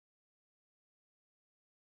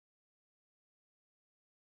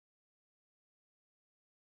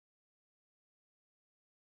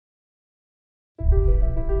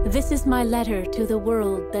This is my letter to the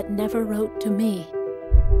world that never wrote to me.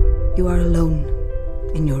 You are alone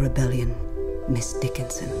in your rebellion, Miss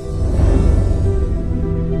Dickinson.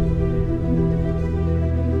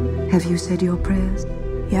 Have you said your prayers?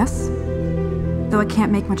 Yes, though it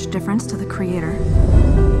can't make much difference to the Creator.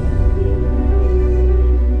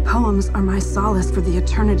 Poems are my solace for the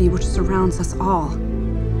eternity which surrounds us all.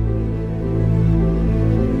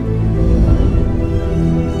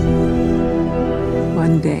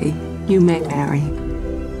 One day, you may marry.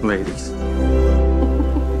 Ladies.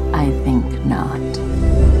 I think not.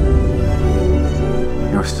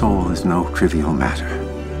 Your soul is no trivial matter.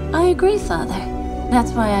 I agree, Father.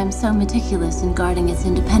 That's why I'm so meticulous in guarding its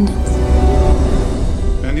independence.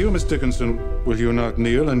 And you, Miss Dickinson, will you not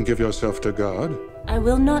kneel and give yourself to God? I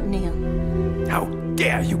will not kneel. How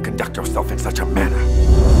dare you conduct yourself in such a manner?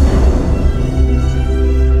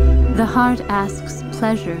 The heart asks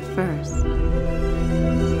pleasure first,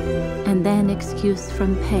 and then excuse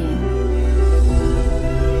from pain.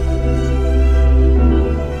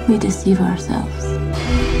 We deceive ourselves,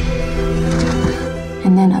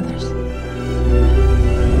 and then others.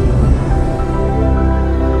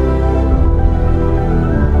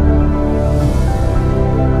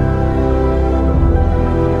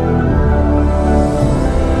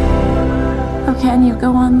 How can you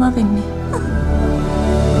go on loving me?